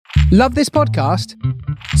Love this podcast?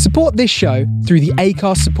 Support this show through the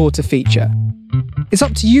Acast supporter feature. It's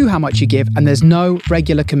up to you how much you give, and there's no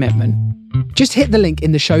regular commitment. Just hit the link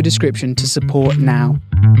in the show description to support now.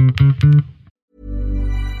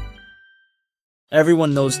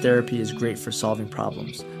 Everyone knows therapy is great for solving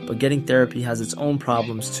problems, but getting therapy has its own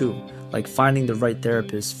problems too, like finding the right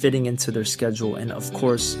therapist, fitting into their schedule, and of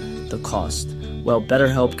course, the cost. Well,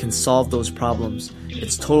 BetterHelp can solve those problems.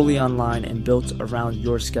 It's totally online and built around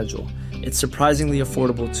your schedule. It's surprisingly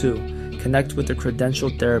affordable too. Connect with a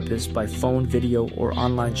credentialed therapist by phone, video, or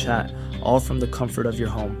online chat, all from the comfort of your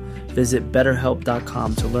home. Visit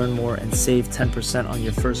BetterHelp.com to learn more and save 10% on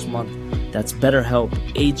your first month. That's BetterHelp,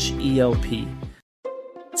 H-E-L-P.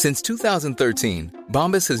 Since 2013,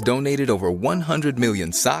 Bombas has donated over 100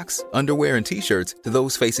 million socks, underwear, and T-shirts to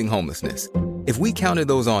those facing homelessness. If we counted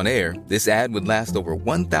those on air, this ad would last over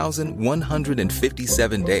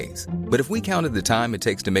 1,157 days. But if we counted the time it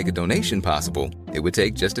takes to make a donation possible, it would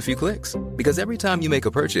take just a few clicks. Because every time you make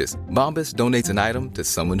a purchase, Bombas donates an item to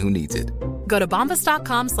someone who needs it. Go to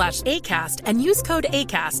bombas.com/ACAST and use code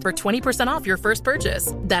ACAST for 20% off your first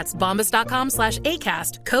purchase. That's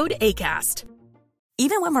bombas.com/ACAST, code ACAST.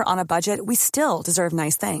 Even when we're on a budget, we still deserve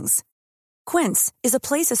nice things. Quince is a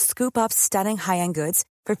place to scoop up stunning high-end goods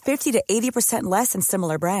for 50 to 80% less than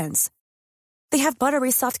similar brands. They have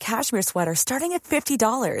buttery soft cashmere sweaters starting at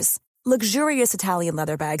 $50, luxurious Italian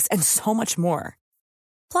leather bags, and so much more.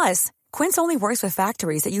 Plus, Quince only works with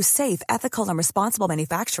factories that use safe, ethical, and responsible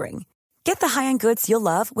manufacturing. Get the high-end goods you'll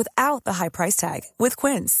love without the high price tag with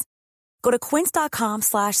Quince. Go to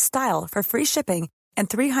quince.com/style for free shipping and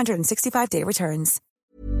 365-day returns.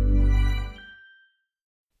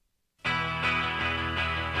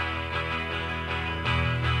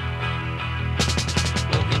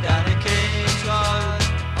 Walking down the King's Road,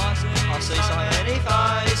 I see so many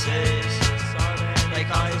faces. They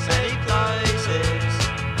come from many places.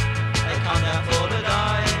 They come down for the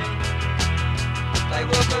day. They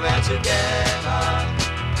walk around together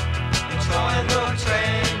and try and look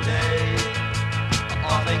trendy. I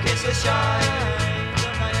think it's a shame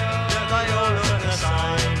that they all look the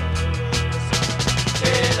same.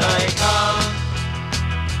 Here they come,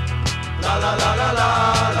 la la la la la la,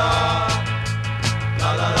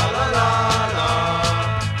 la la la la la la,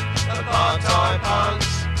 the part-time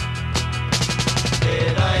punks.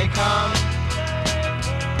 Here they come,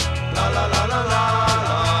 la la la la la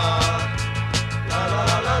la, la la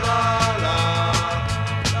la la la la,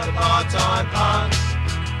 the part-time punks.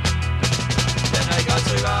 Then they go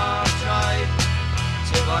to our trade,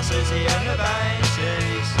 to buy Susie and the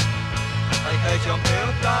Banshees. They heard John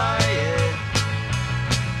Peel playing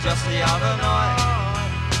just the other night.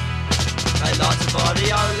 They like to buy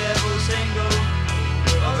the O-level single.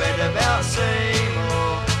 I read about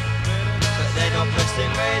Seymour, but they're not pressed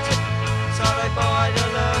in red, so they buy the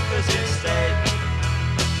lurkers instead.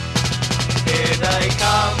 Here they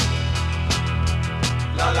come,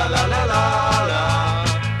 la la la la la la,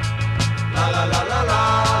 la la la la la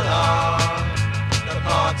la, the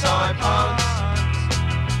part-time punks.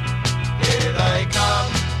 Here they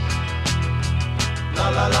come, la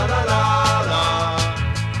la la la la la,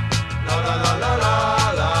 la la la la la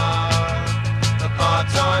la, the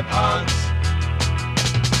part-time punks.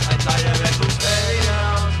 They play the records very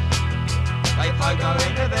loud, they pogo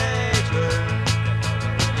in the bedroom,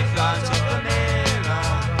 you fly into the mirror,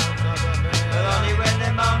 but only when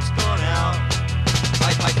their mum's gone out.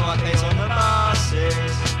 They pay 5p on the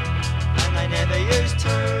buses, and they never use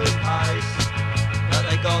toothpaste, but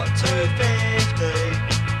they got 250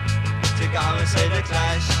 to go and see the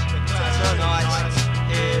Clash tonight.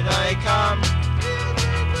 Here they come,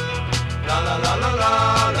 la la la la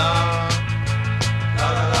la la, la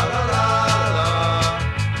la la la la la,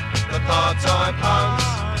 the part-time punks.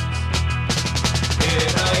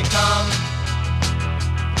 Here they come,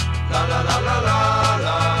 la la la la la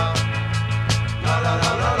la, la la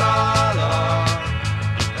la la la la,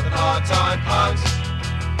 the part-time punks.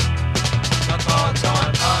 The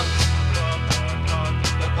part-time punks,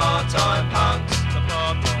 the part-time punks,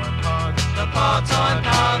 the part-time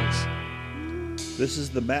punks. This is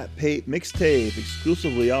the Pape Mixtape,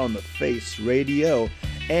 exclusively on the Face Radio,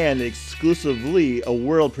 and exclusively a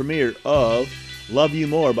world premiere of Love You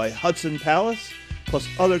More by Hudson Palace, plus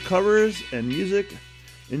other covers and music.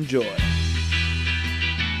 Enjoy.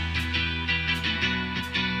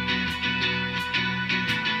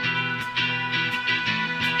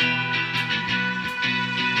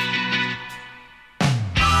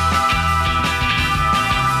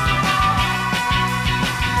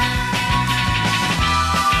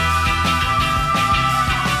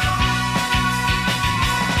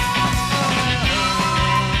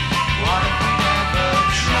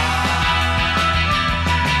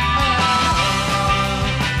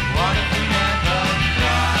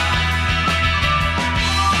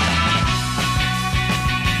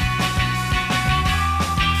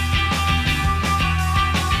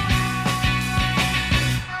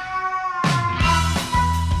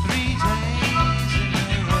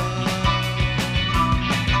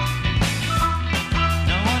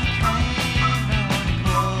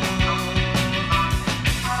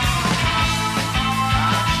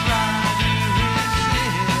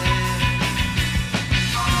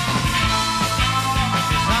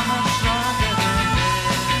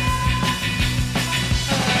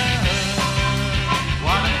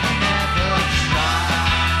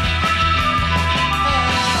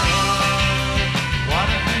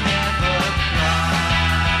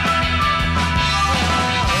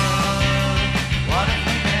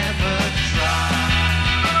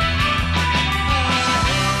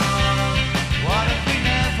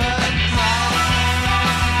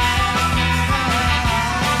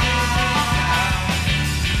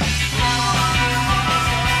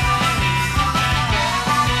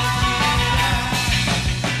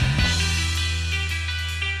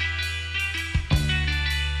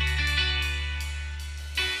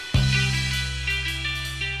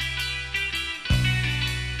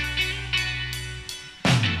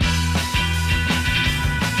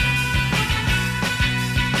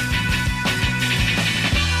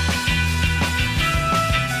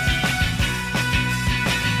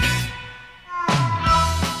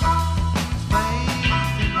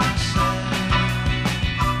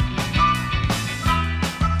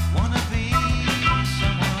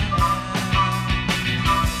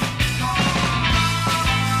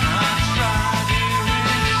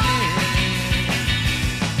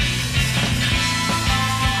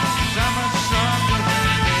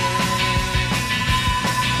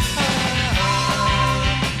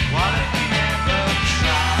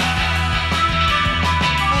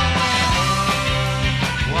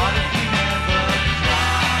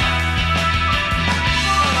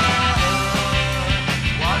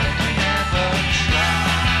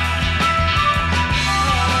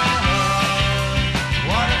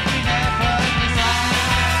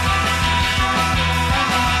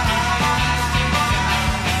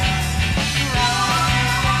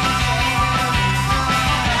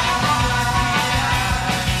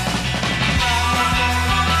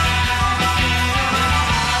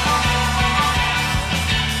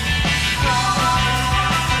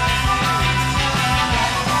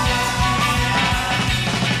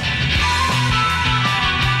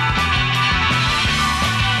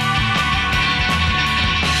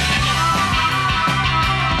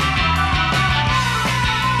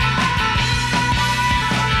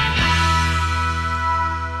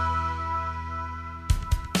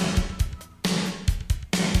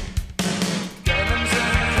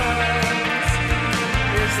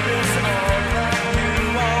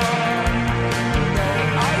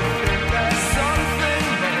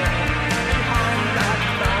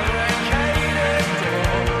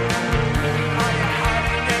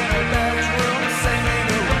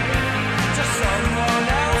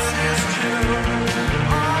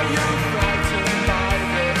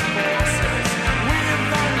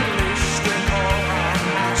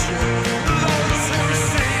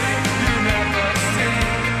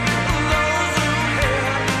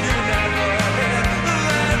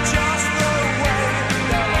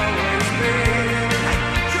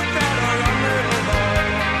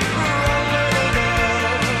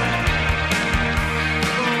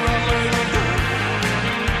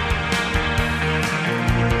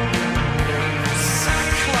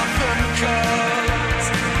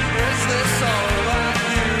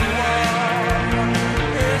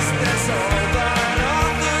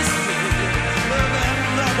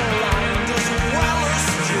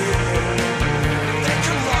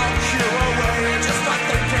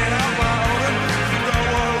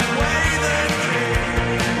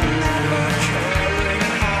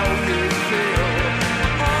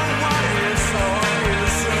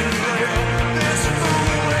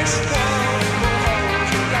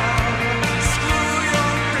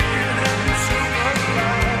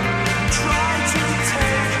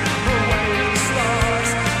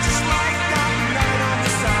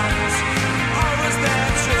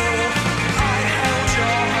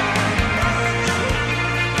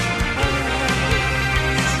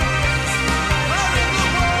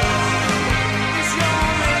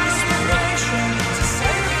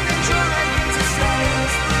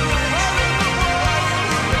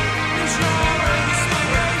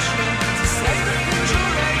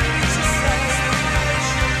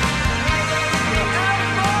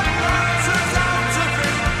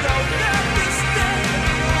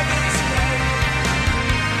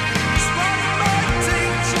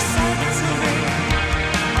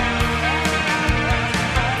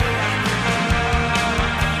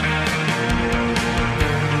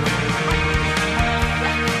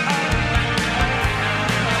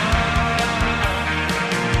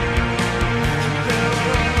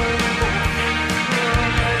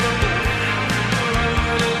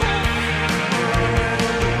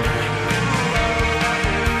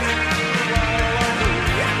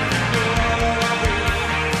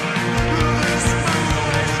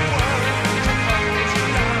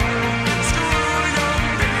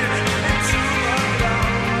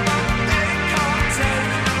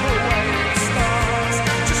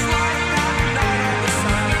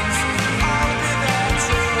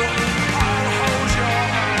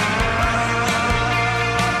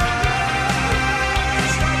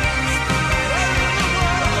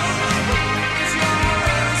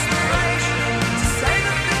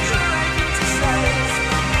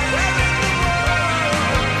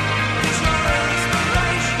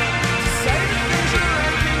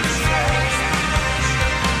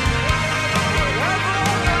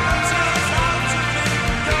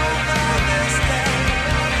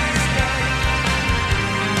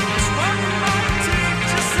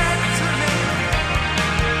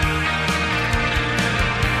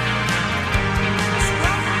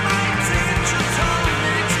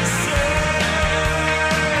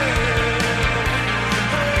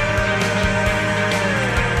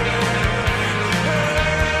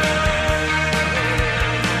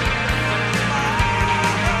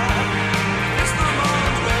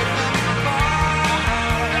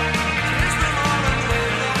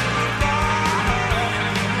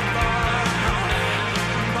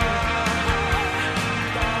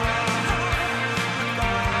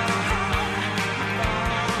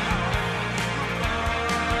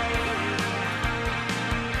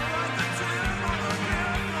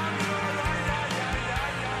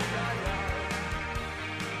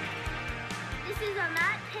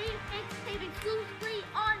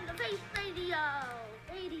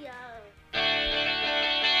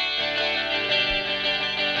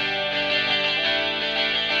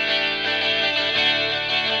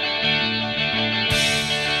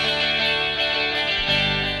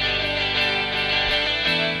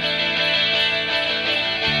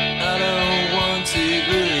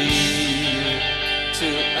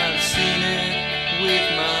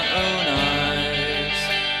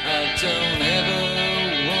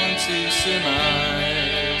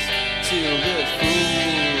 the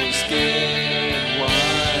fools get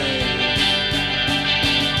wise.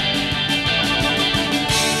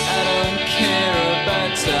 I don't care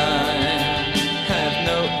about time, have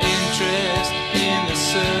no interest in the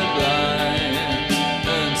sublime.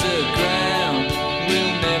 Underground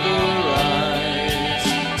will never rise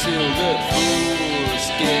till the fools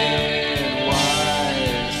get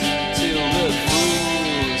wise. Till the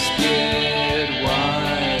fools get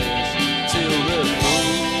wise. Till the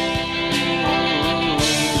fools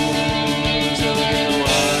get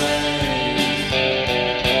wise.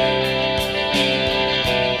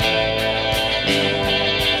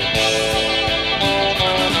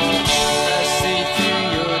 I see through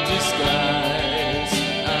your disguise.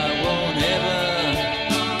 I won't ever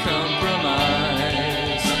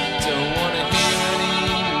compromise. Don't wanna hear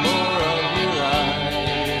any more of your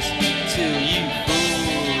lies. Till you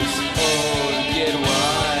fools all get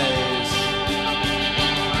wise.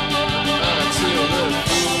 Till the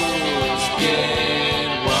fools get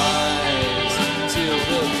wise. Till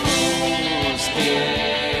the fools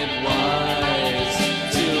get wise.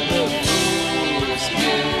 Till the fools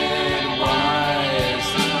get wise.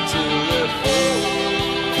 Till the fools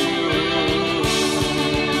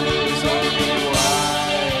all get wise.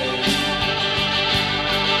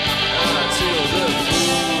 Till the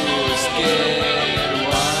fools get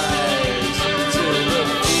wise. Till the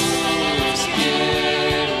fools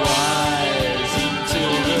get wise.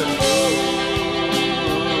 Till the fools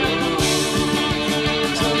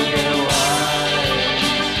all get wise.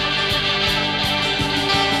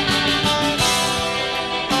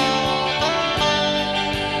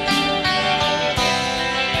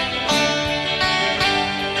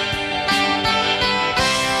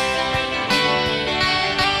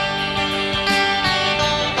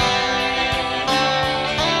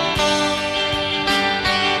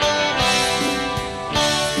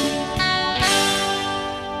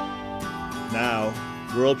 Now,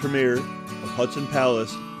 world premiere of Hudson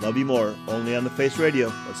Palace, Love You More, only on The Face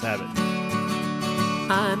Radio. Let's have it.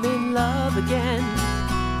 I'm in love again.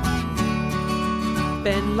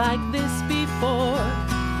 Been like this before.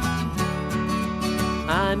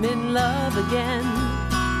 I'm in love again.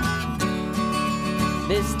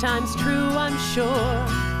 This time's true, I'm sure.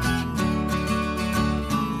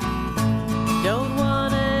 Don't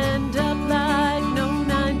wanna end up like no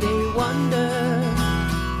 9-day wonder.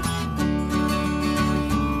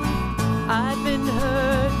 I've been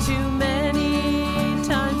hurt too many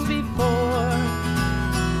times before.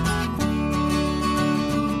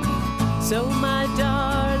 So my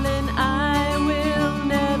darling, I will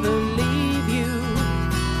never leave you.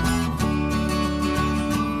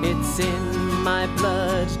 It's in my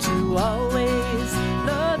blood to always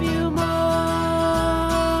love you more.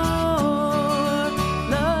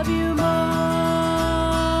 Love you more.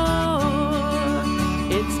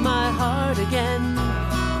 It's my heart again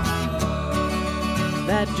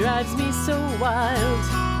that drives me so wild.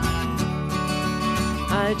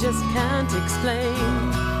 I just can't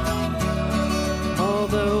explain,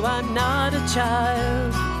 although I'm not a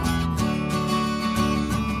child.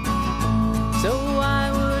 So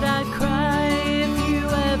why would I cry if you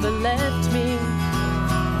ever left me?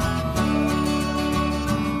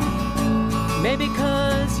 Maybe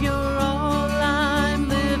 'cause you're all I'm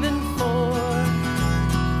living for.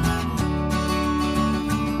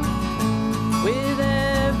 With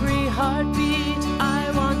every heartbeat,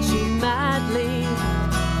 I want you madly.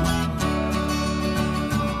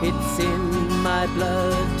 It's in my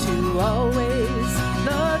blood to always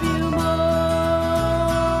love you more.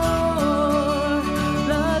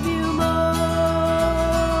 Love you more.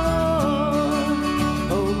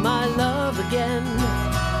 Oh, my love again.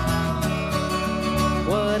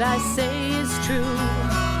 What I say is true,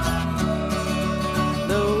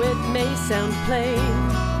 though it may sound plain.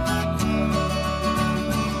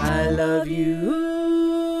 I love you,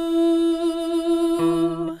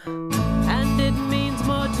 and it means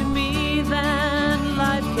more to me than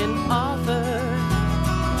life can offer.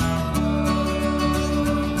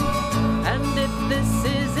 And if this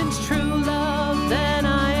isn't true love, then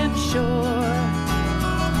I am sure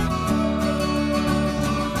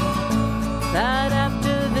that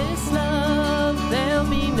after this love there'll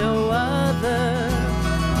be no other,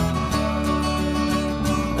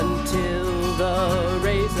 until the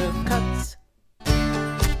razor cuts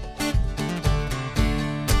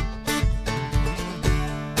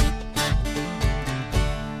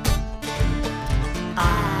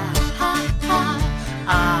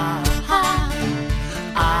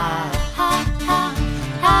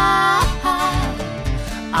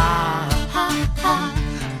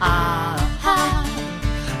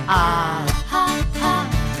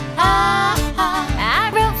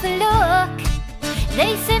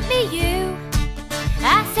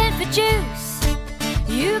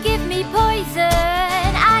You give me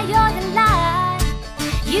poison, you're the lie.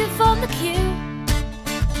 You form the cue.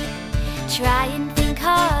 Try and think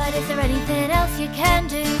hard, is there anything else you can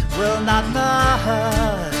do? Well, not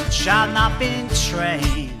much, I've not been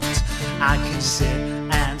trained. I can sit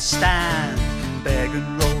and stand, beg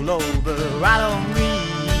and roll over. I don't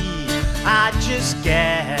read, I just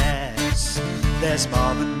guess. There's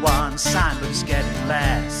more than one sign, but it's getting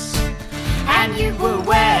less. And you were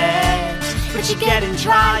wet, but you're getting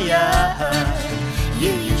drier.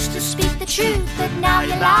 You used to speak the truth, but now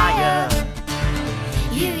you're liar.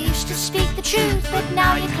 You used to speak the truth, but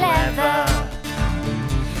now you're clever.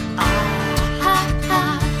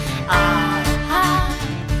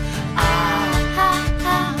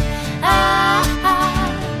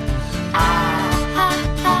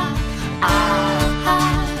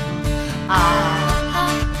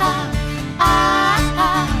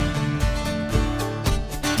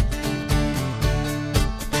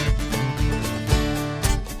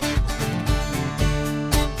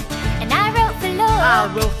 I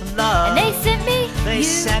wrote for love, and they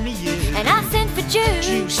sent me you, and I sent for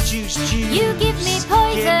juice. Juice. You give me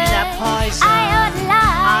poison, Give me that poison. I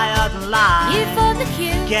ought to lie. You for the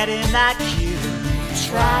cue. Get in that queue.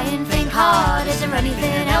 Try and think hard, is there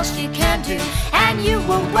anything else you can do? And you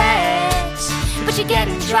were wet, but you're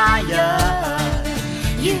getting drier.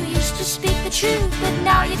 You used to speak the truth, but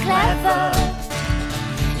now you're clever.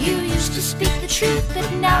 You used to speak the truth, but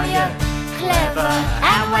now you're clever.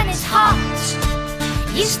 And when it's hot,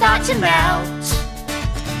 you start to melt,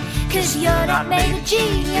 'cause you're not made of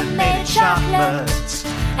gin, you're made of chocolate.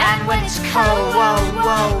 And when it's cold,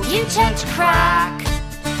 whoa, you turn to crack.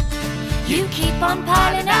 You keep on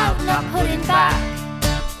piling out, not putting back.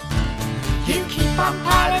 You keep on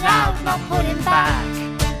piling out, not putting back.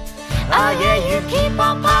 Oh yeah, you keep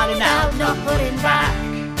on piling out, not putting back.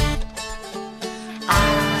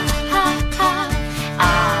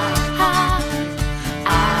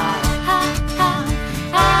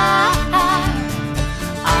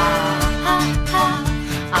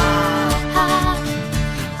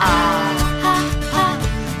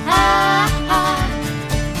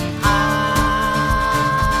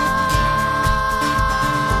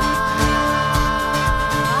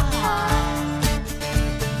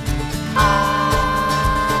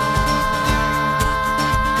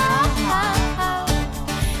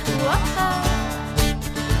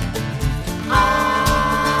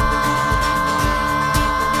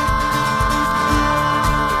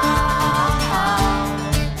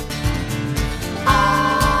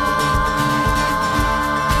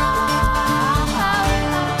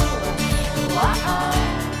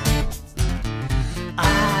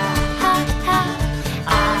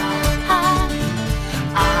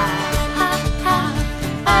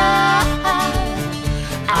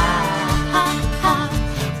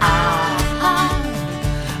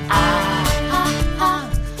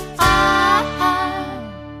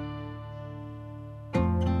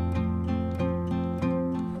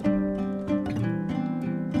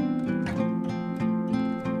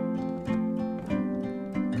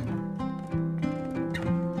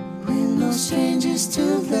 Strangers to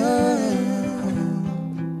love.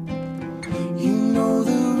 You know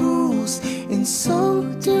the rules, and so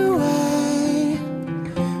do I.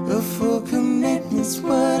 A full commitment's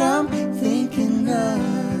what I'm thinking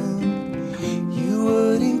of. You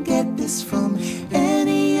wouldn't get this from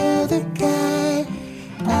any other guy.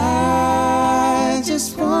 I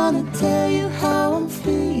just wanna tell you how I'm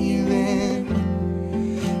feeling.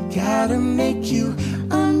 Gotta make you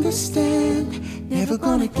understand. Never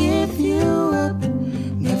gonna give you up,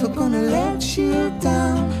 never gonna let you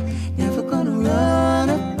down, never gonna run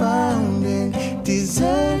around and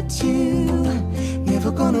desert you,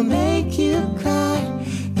 never gonna make you cry,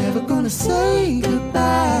 never gonna say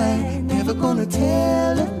goodbye, never gonna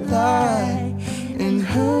tell a lie and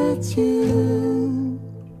hurt you.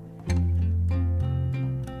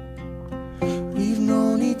 We've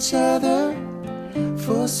known each other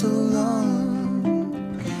for so long.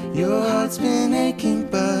 Your heart's been aching,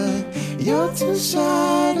 but you're too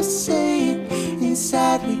shy to say it.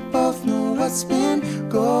 Inside we both know what's been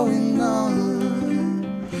going on.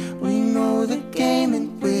 We know the game and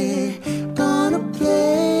we're gonna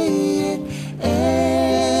play it.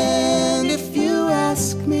 And if you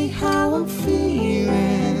ask me how I'm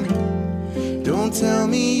feeling, don't tell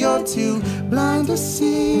me you're too blind to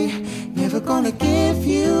see. Never gonna give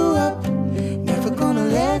you up, never gonna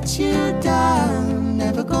let you down,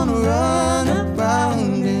 never gonna run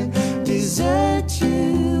around and desert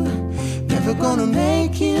you, never gonna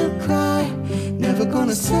make you cry, never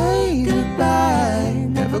gonna say goodbye,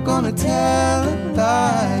 never gonna tell a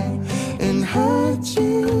lie and hurt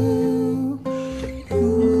you.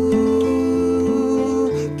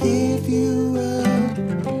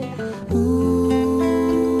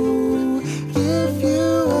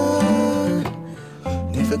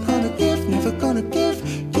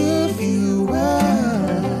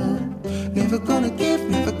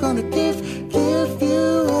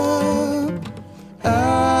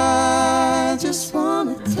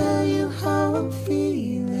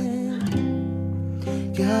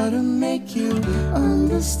 make you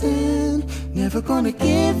understand. Never gonna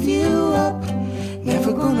give you up,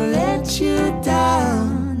 never gonna let you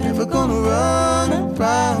down, never gonna run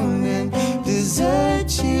around and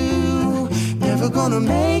desert you, never gonna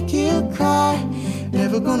make you cry,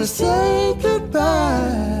 never gonna say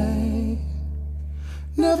goodbye,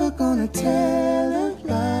 never gonna tell a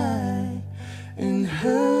lie and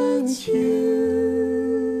hurt you.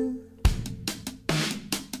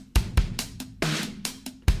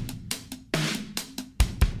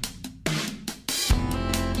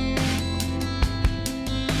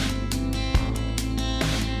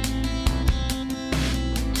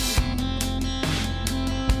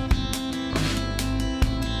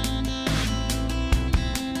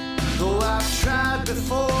 Tried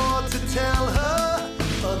before to tell her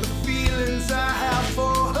of the feelings I have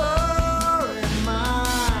for her in my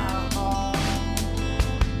heart.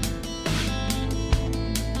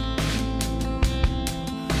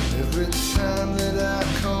 Every time that I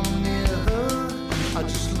come near her, I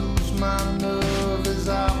just lose my nerve as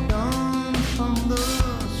I've done from the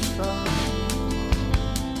start.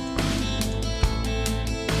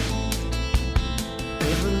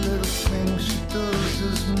 Every little thing she does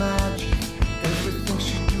is magic. Everything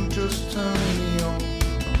she do just turn me on.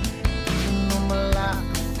 Even though my life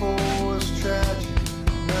before was tragic,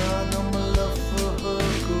 now I know my love for her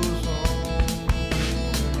goes on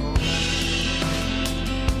and on.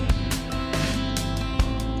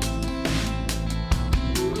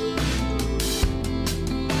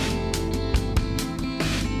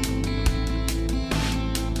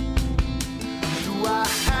 Do I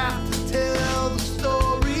have to tell the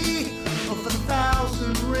story of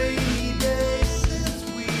 1,000 rainy days since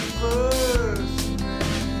we first met?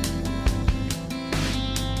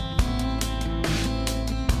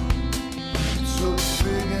 It's a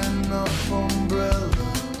big enough umbrella,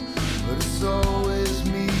 but it's always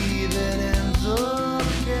me that ends up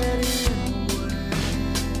getting wet.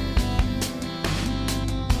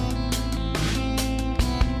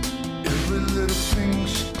 Every little thing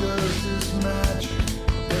she does is magic.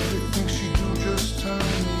 Everything she do just turn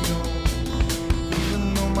me on. Even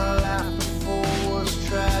though my life before was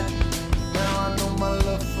tragic, now I know my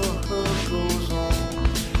love for her goes on.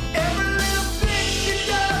 Every little thing she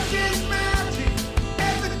does is magic.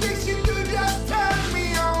 Everything she do just turn me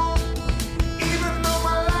on. Even though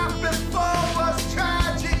my life before was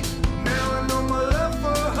tragic, now I know my love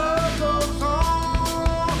for her goes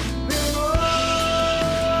on and on.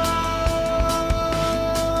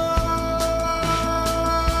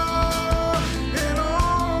 And on.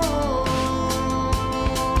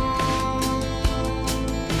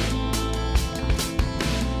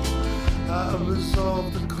 I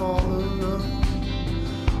resolved to call her up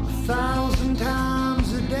 1,000 times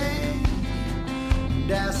a day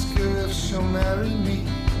and ask her if she'll marry me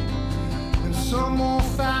in some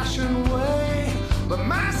old-fashioned way. But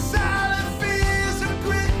my silent fears have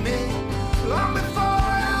gripped me long before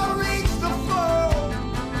I reach the floor,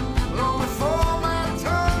 long before my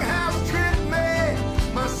tongue has tripped me.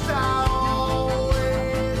 Must I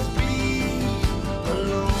always be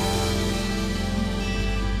alone?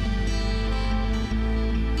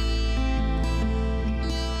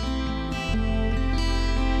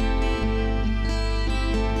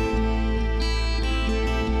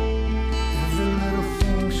 Every little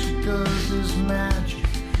thing she does is magic.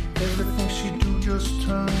 Everything she do just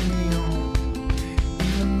turn me on.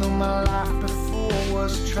 Even though my life before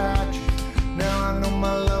was tragic, now I know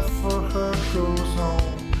my love for her goes on.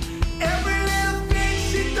 Every little thing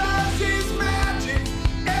she does is magic.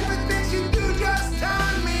 Everything she do just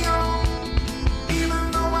turn me on.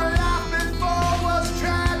 Even though my life before was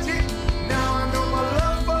tragic, now I know my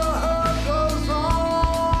love for her goes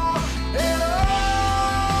on and on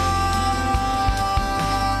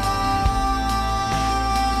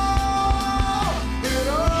and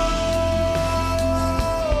on.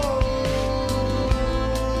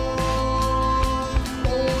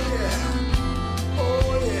 Oh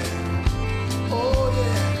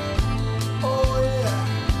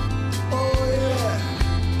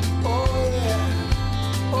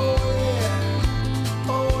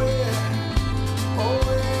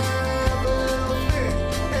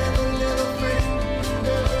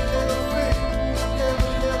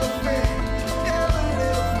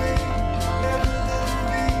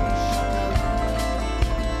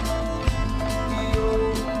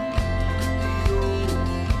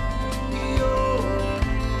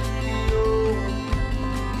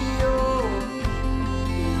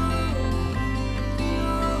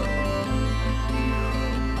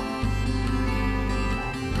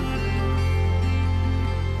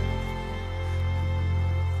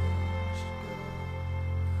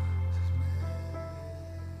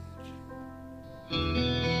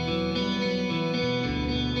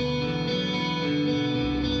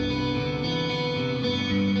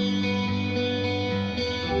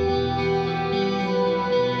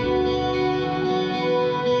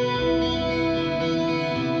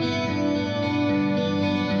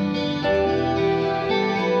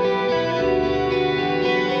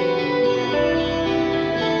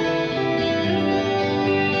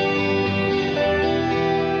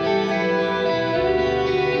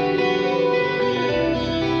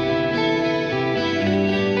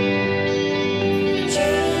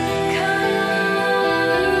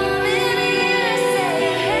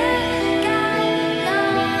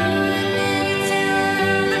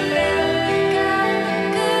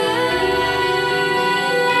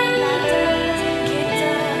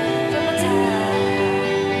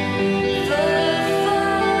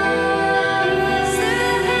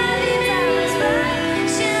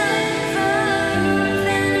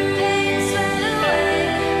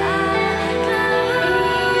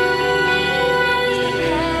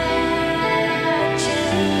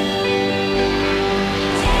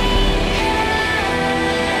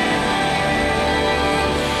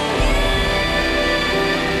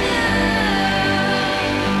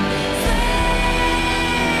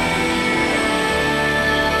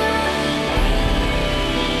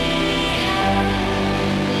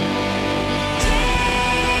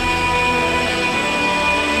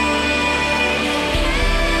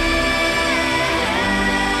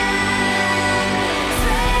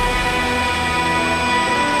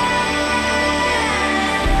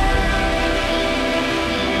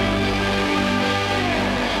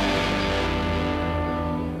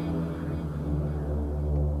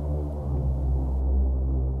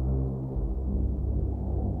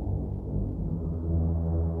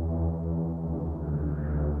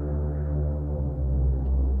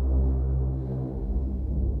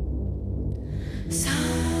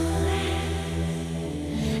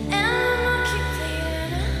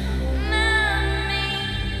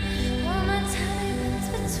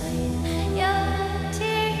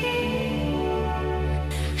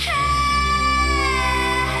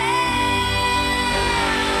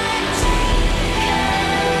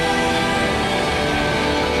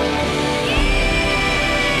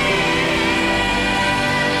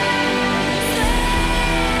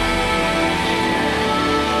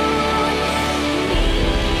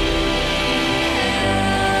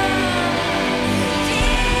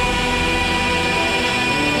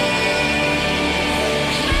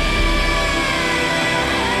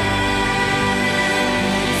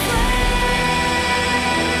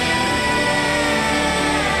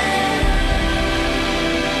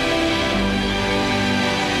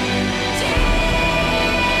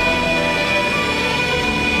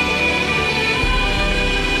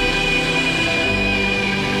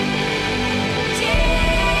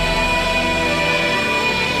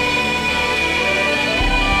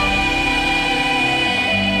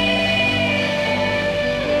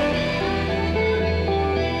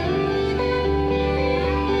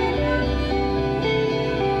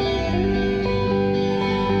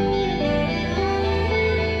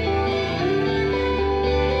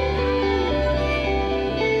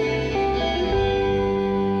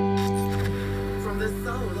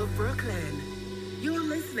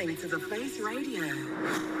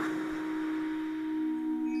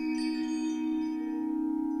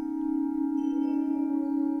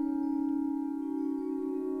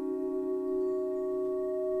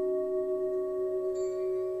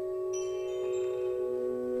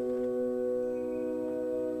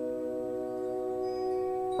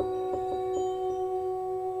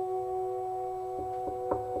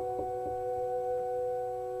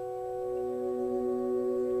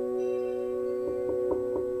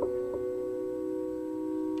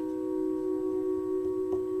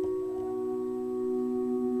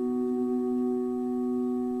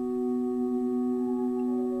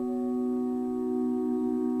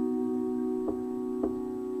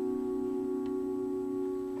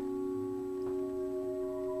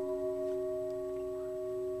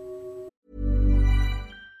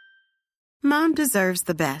Mom deserves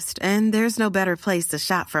the best, and there's no better place to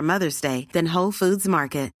shop for Mother's Day than Whole Foods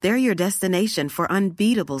Market. They're your destination for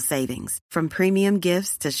unbeatable savings, from premium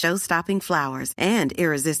gifts to show-stopping flowers and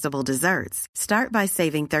irresistible desserts. Start by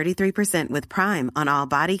saving 33% with Prime on all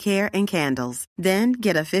body care and candles. Then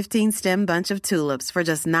get a 15-stem bunch of tulips for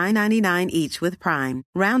just $9.99 each with Prime.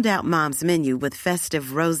 Round out Mom's menu with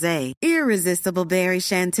festive rosé, irresistible berry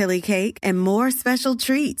chantilly cake, and more special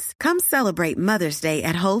treats. Come celebrate Mother's Day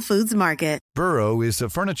at Whole Foods Market. Burrow is a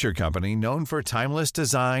furniture company known for timeless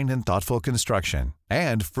design and thoughtful construction,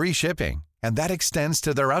 and free shipping, and that extends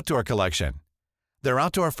to their outdoor collection. Their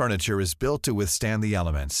outdoor furniture is built to withstand the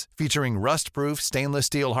elements, featuring rust-proof stainless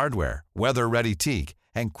steel hardware, weather-ready teak,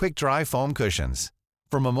 and quick-dry foam cushions.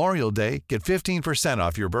 For Memorial Day, get 15%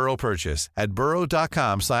 off your Burrow purchase at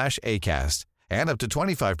burrow.com/acast, and up to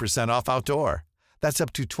 25% off outdoor. That's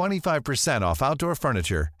up to 25% off outdoor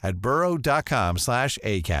furniture at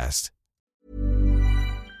burrow.com/acast.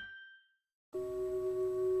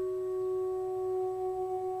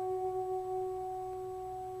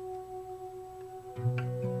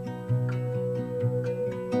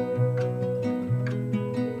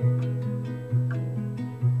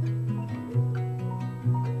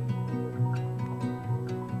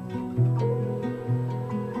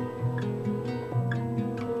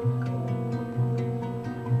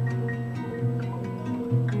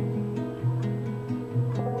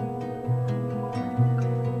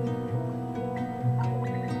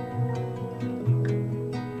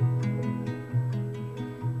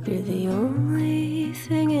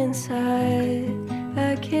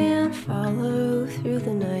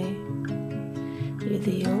 You're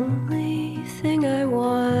the only thing I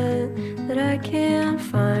want that I can't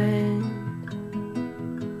find.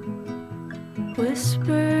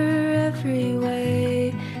 Whisper every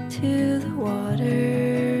way to the water.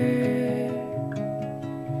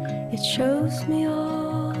 It shows me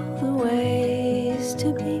all the ways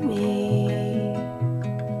to be me.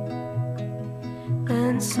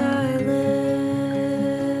 And silence,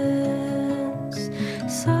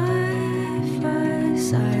 sci-fi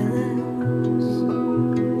silence.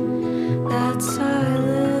 That silence,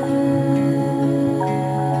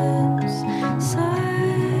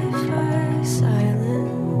 sci-fi silence.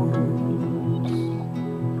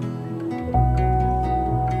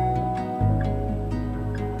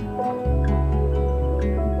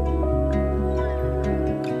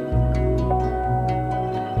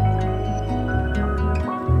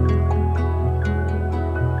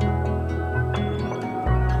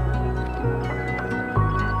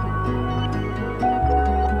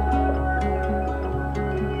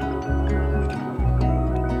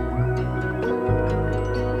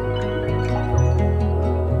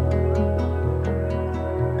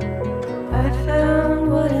 I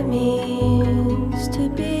found what it means to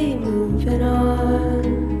be moving on,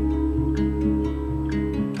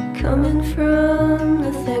 coming from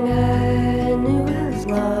the thing I knew as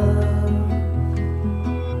love.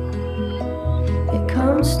 It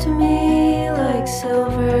comes to me like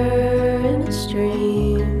silver in a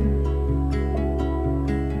stream,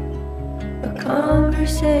 a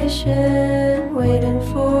conversation waiting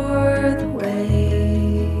for the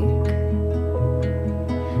wake.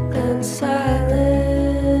 Then silence,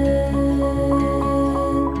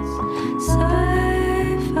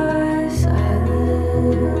 sci-fi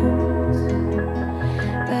silence.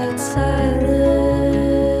 That silence,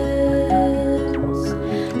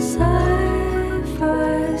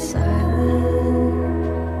 sci-fi silence.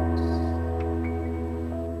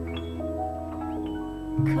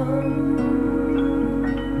 Come,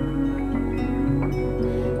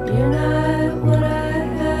 you're not what I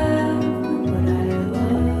have, but what I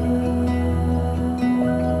love.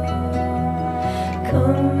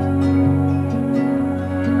 Come,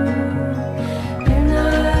 you're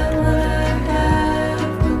not what I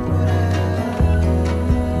have, but what I love.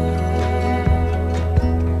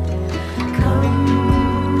 Come,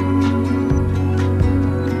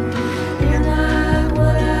 you're not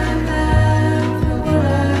what I have, but what I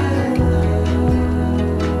love.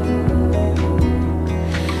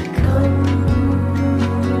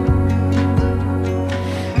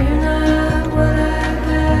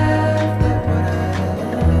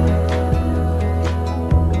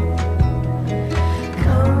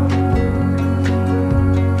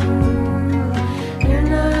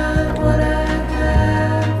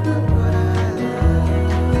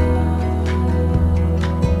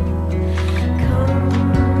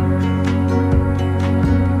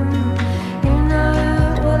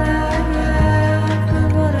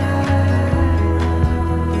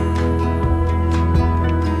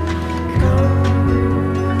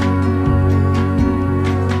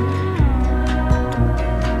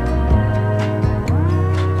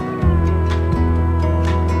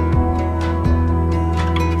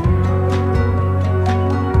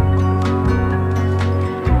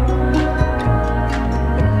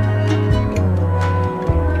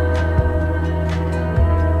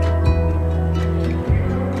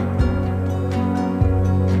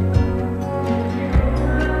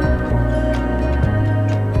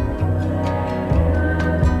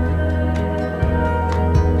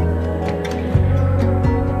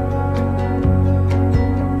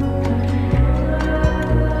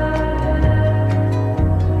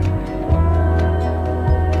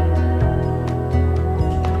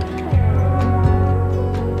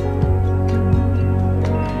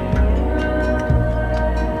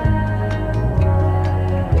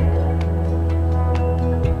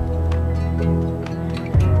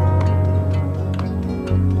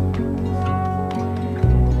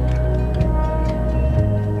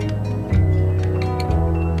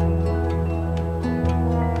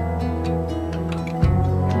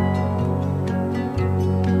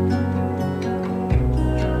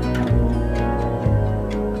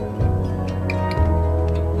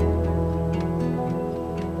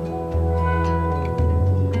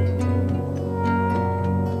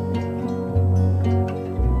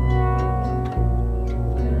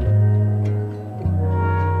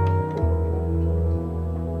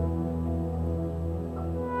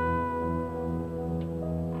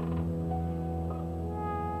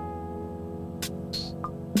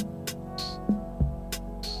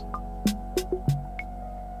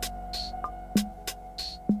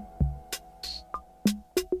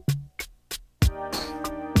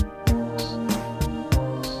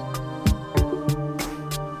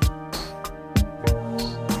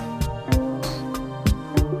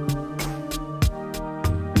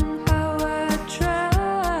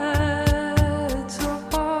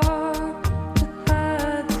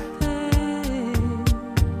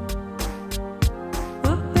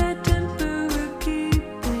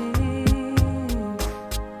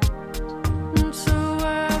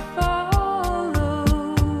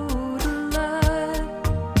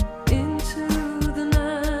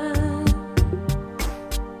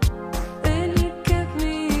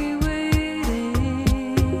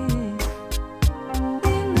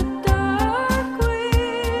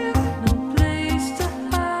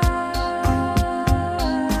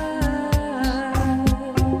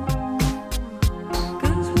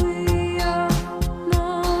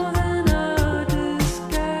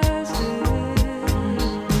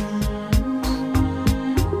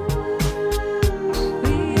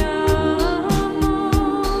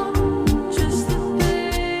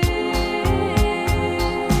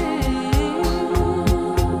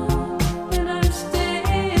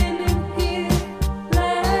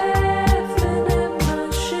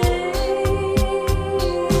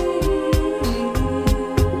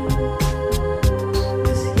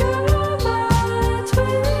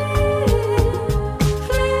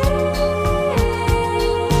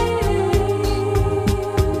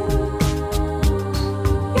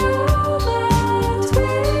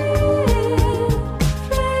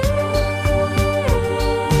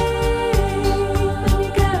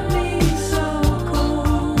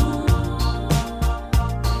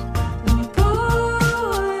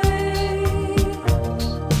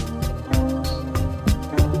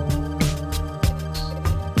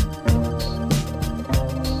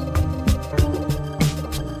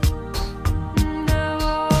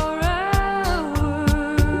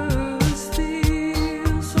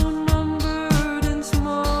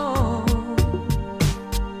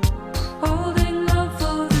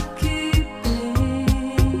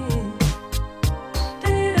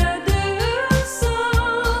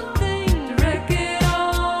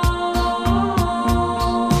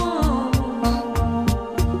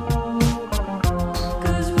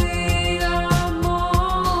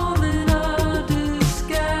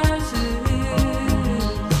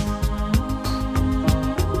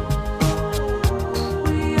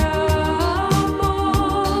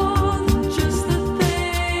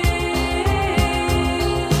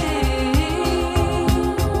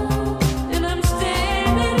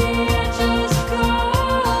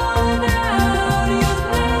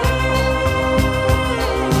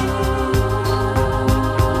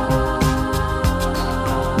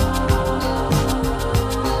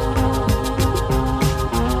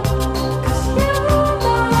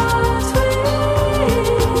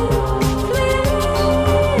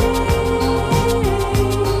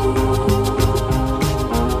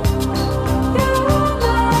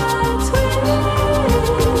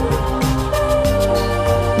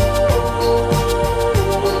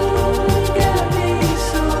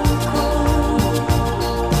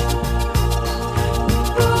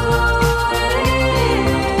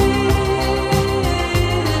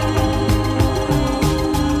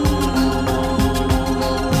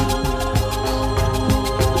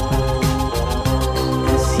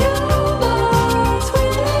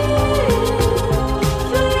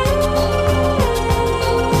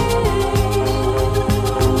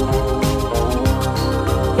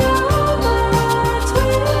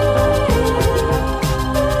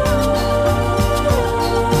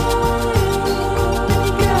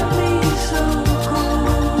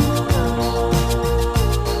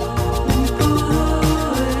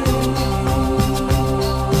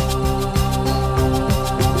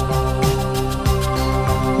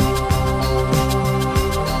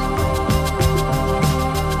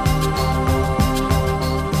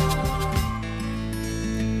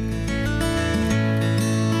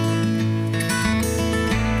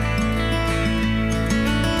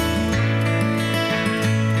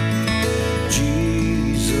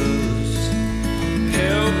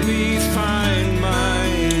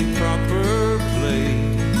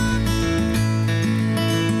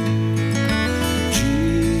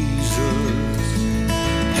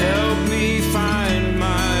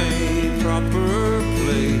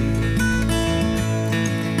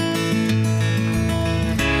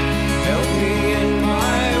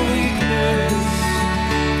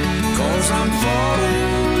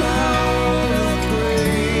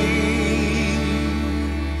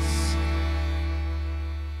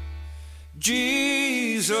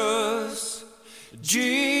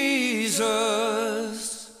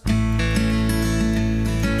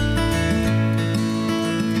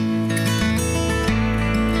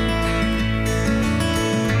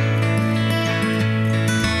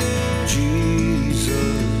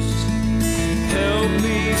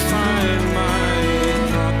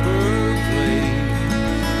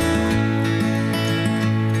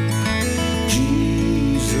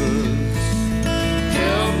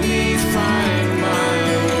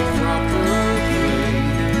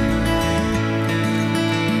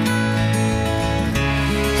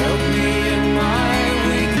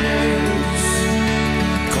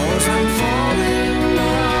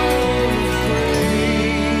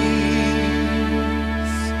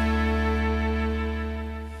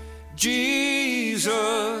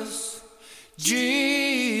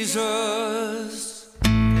 trust.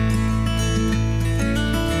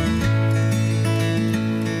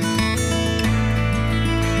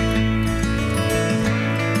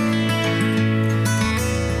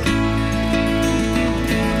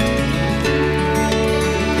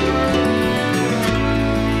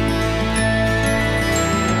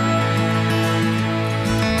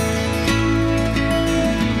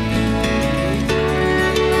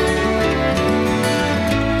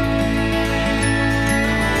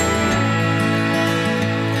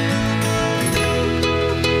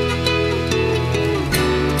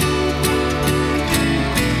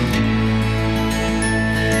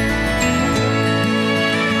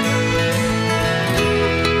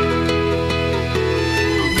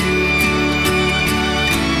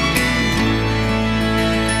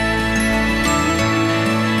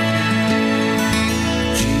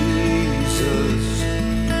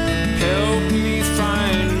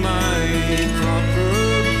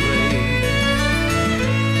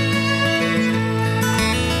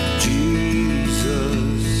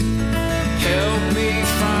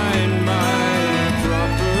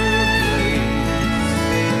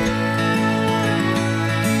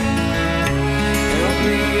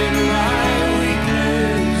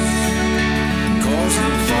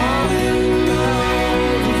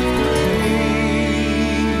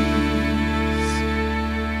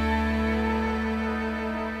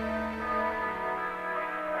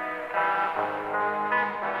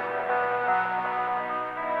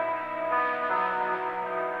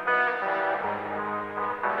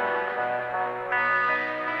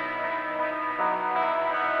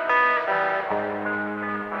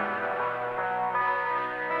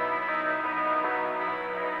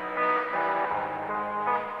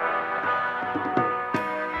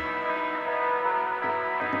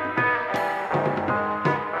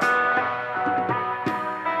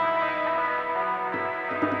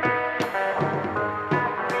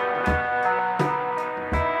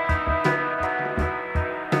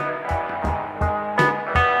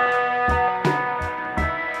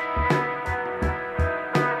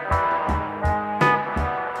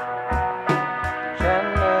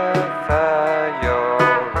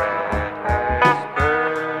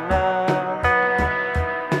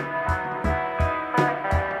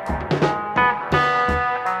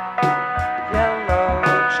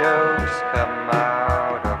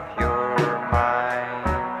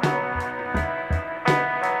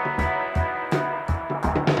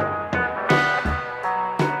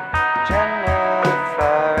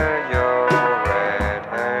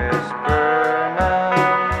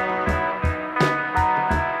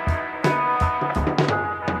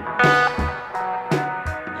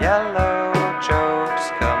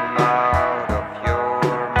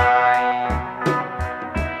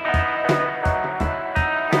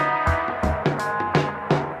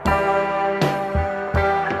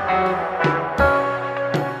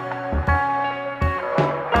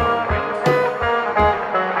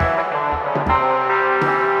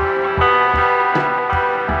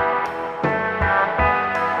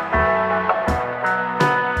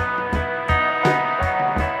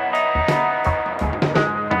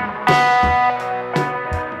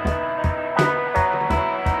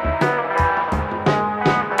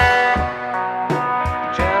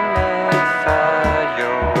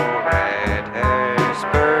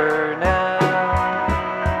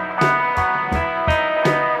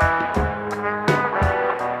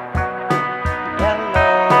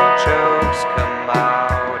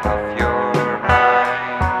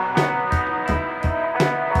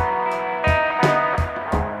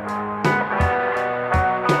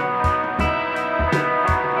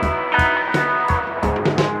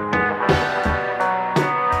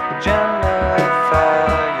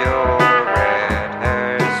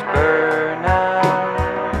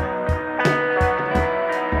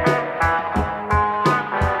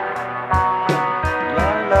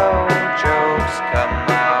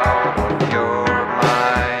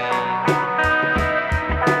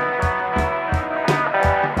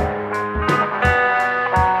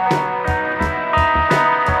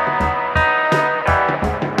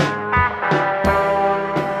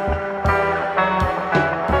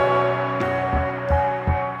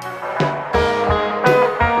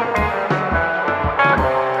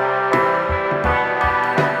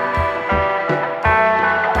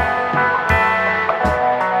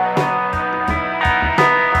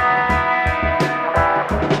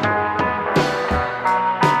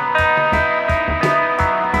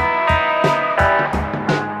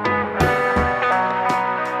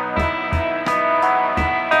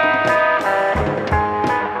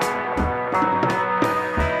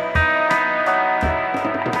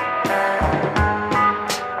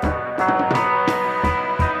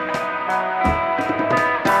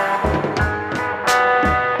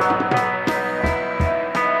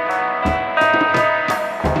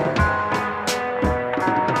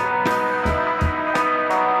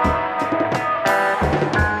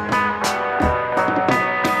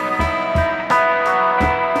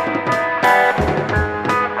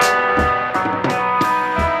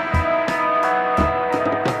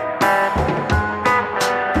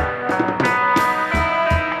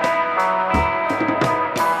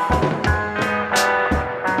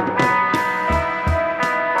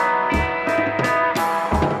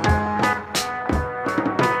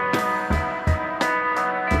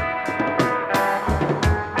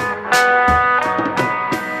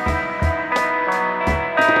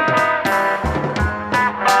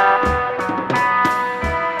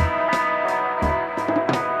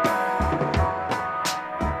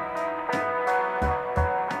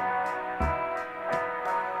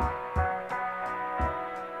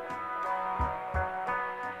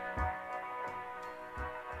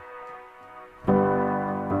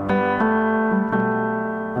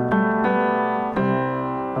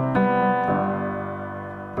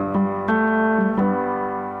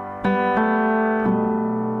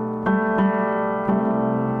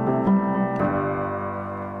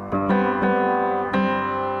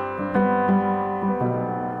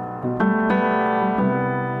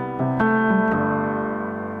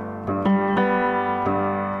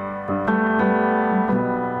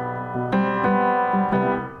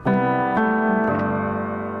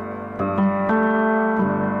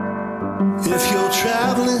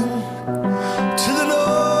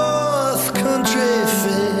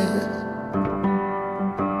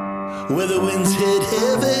 where the winds hit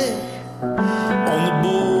heavy on the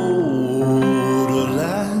borderline.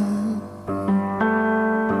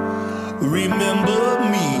 Remember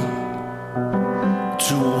me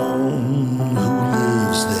to one who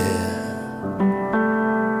lives there,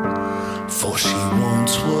 for she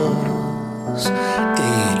once was a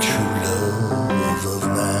true love of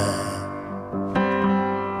mine.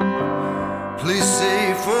 Please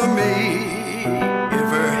say for me if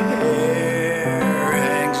her hair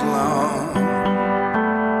hangs long,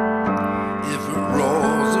 if it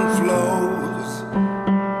rolls and flows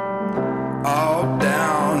all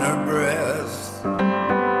down her breast.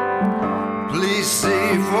 Please say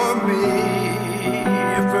for me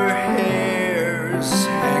if her hair's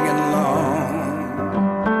hanging long,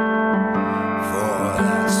 for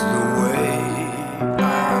that's the way I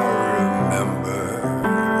remember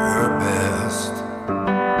her best.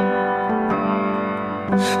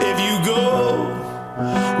 If you go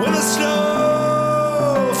when the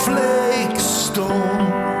snowflakes storm,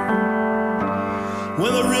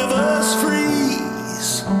 when the rivers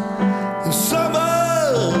freeze and summer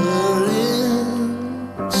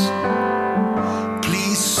ends,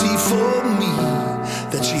 please see for me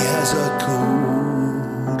that she has a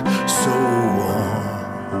coat so warm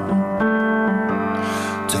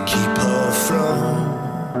to keep her from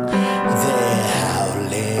their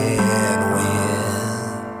howling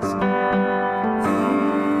winds.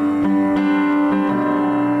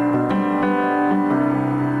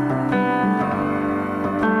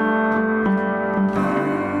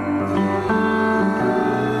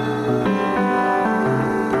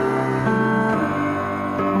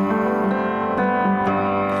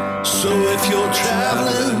 So if you're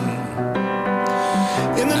traveling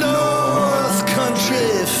in the North Country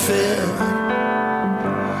Fair,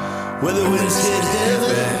 where the winds hit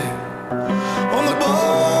heavy on the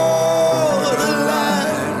borderline,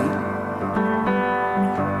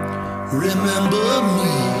 remember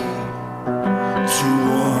me to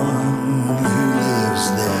one who lives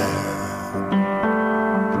there.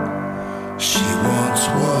 She once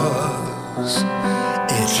was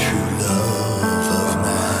a true love of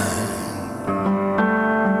mine,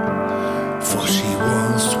 for she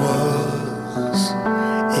once was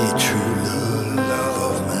a true love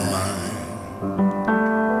of mine.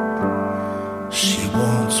 She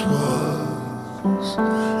once was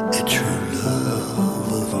a true love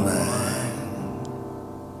of mine.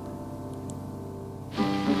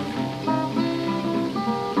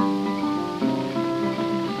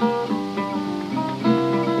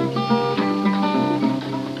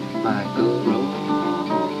 Michael rode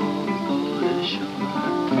the shore.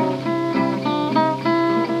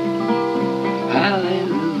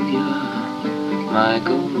 Hallelujah.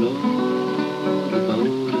 Michael rode the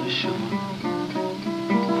boat ashore.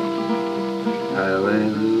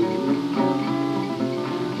 Hallelujah.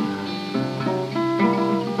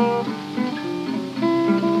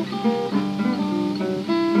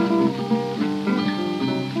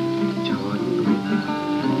 Jordan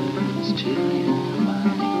River's chilly and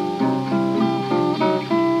wide.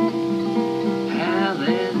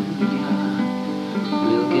 Hallelujah,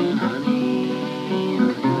 milk and honey on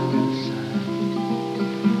the other side.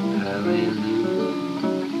 Hallelujah.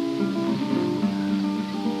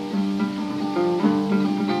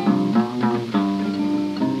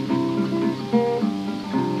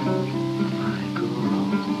 Michael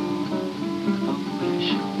rode the boat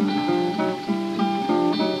ashore.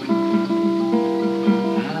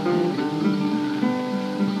 Hallelujah.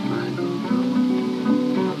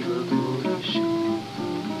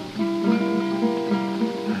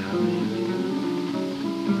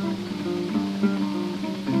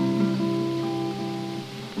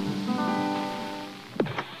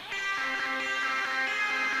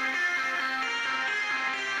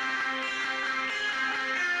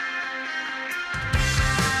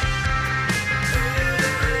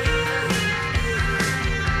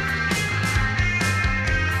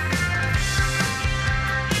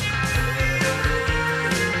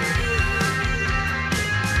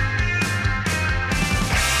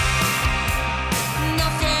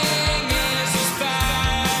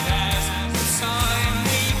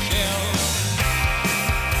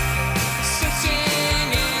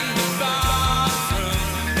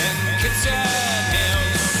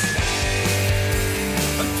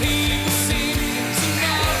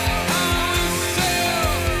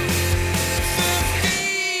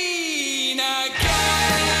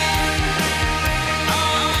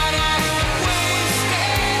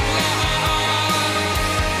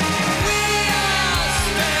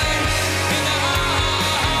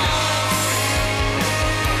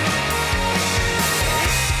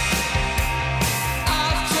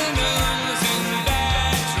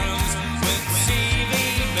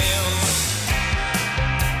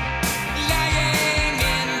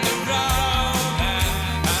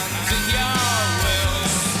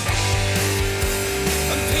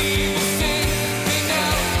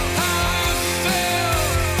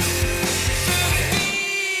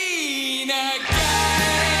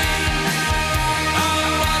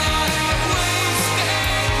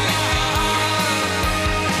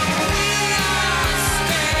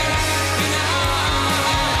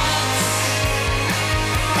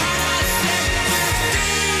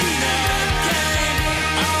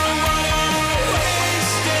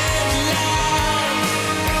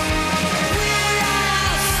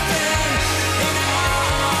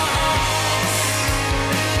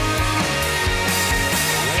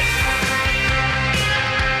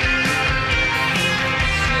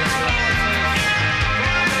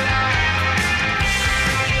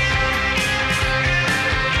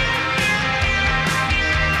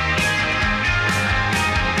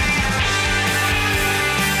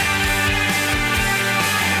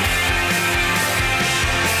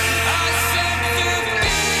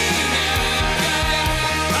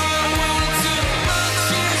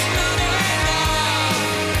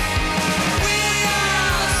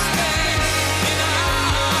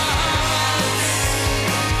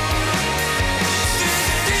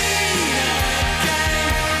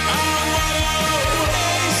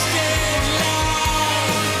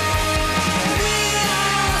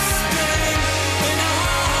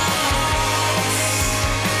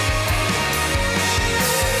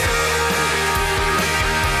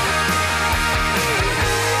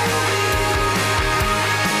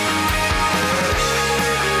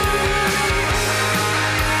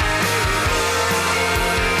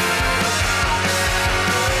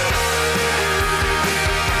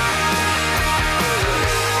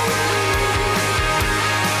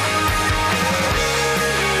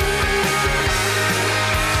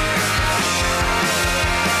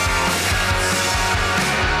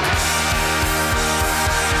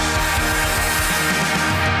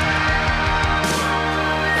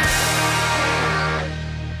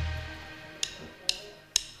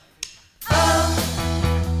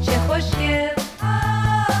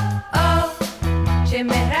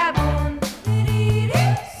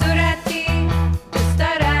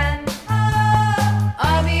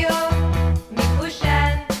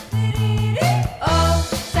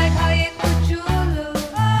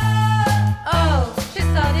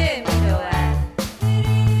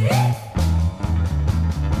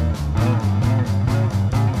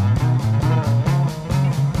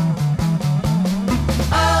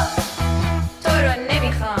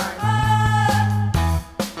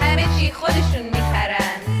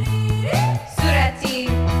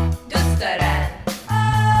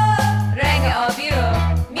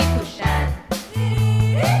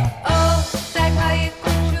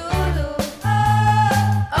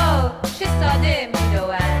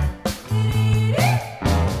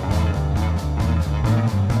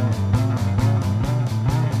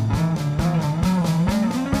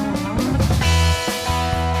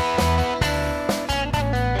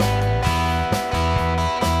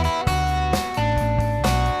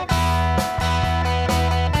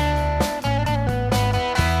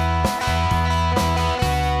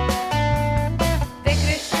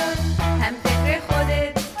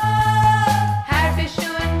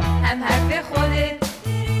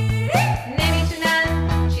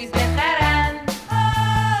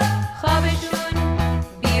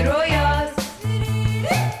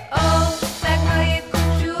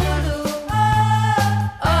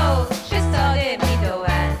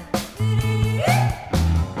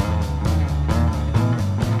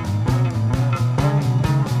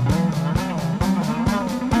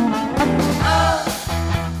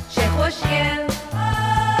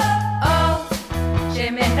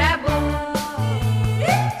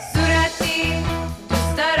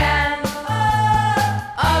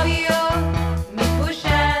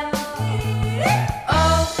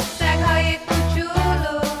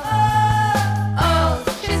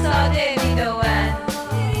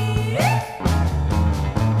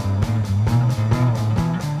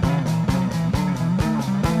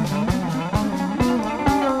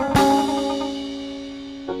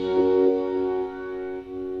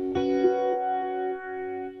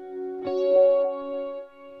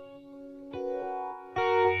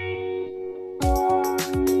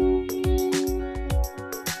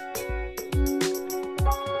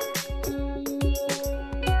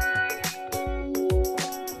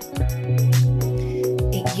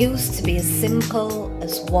 used to be as simple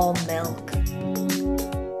as warm milk.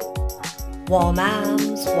 Warm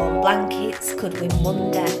arms, warm blankets could win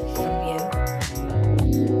Monday from you.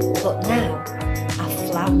 But now I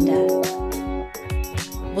flounder,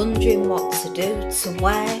 wondering what to do to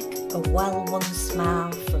work a well-won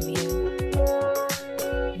smile from you.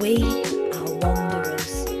 We are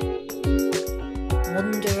wanderers,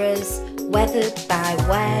 wanderers weathered by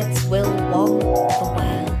words will want the world.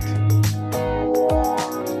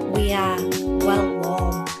 We are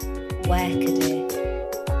well-worn, workaday.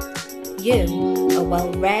 You are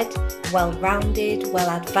well-read, well-rounded,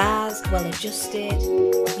 well-advised, well-adjusted.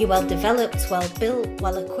 You're well-developed, well-built,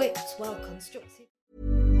 well-equipped, well-constructed.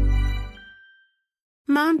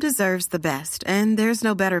 Mom deserves the best, and there's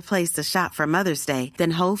no better place to shop for Mother's Day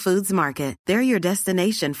than Whole Foods Market. They're your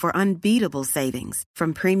destination for unbeatable savings,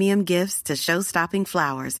 from premium gifts to show-stopping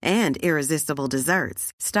flowers and irresistible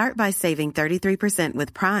desserts. Start by saving 33%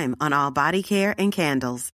 with Prime on all body care and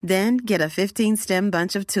candles. Then get a 15-stem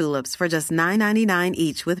bunch of tulips for just $9.99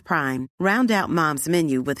 each with Prime. Round out Mom's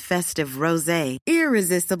menu with festive rosé,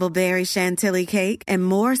 irresistible berry chantilly cake, and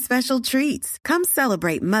more special treats. Come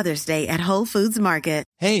celebrate Mother's Day at Whole Foods Market.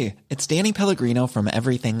 Hey, it's Danny Pellegrino from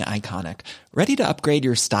Everything Iconic. Ready to upgrade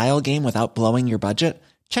your style game without blowing your budget?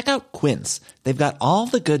 Check out Quince. They've got all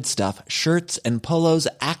the good stuff, shirts and polos,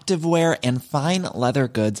 activewear, and fine leather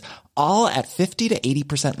goods, all at 50 to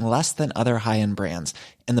 80% less than other high-end brands.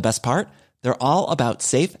 And the best part? They're all about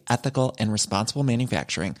safe, ethical, and responsible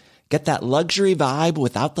manufacturing. Get that luxury vibe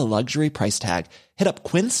without the luxury price tag. Hit up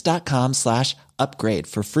quince.com/upgrade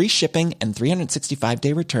for free shipping and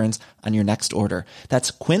 365-day returns on your next order.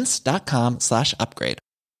 That's quince.com/upgrade.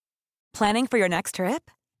 Planning for your next trip?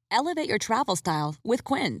 Elevate your travel style with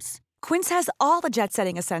Quince. Quince has all the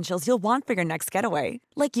jet-setting essentials you'll want for your next getaway,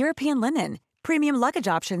 like European linen, premium luggage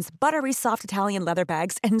options, buttery soft Italian leather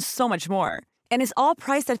bags, and so much more. And is all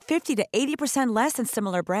priced at 50 to 80% less than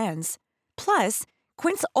similar brands. Plus,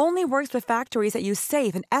 Quince only works with factories that use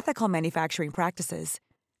safe and ethical manufacturing practices.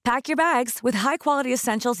 Pack your bags with high-quality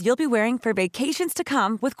essentials you'll be wearing for vacations to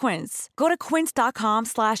come with Quince. Go to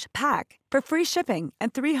quince.com/pack for free shipping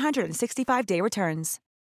and 365-day returns.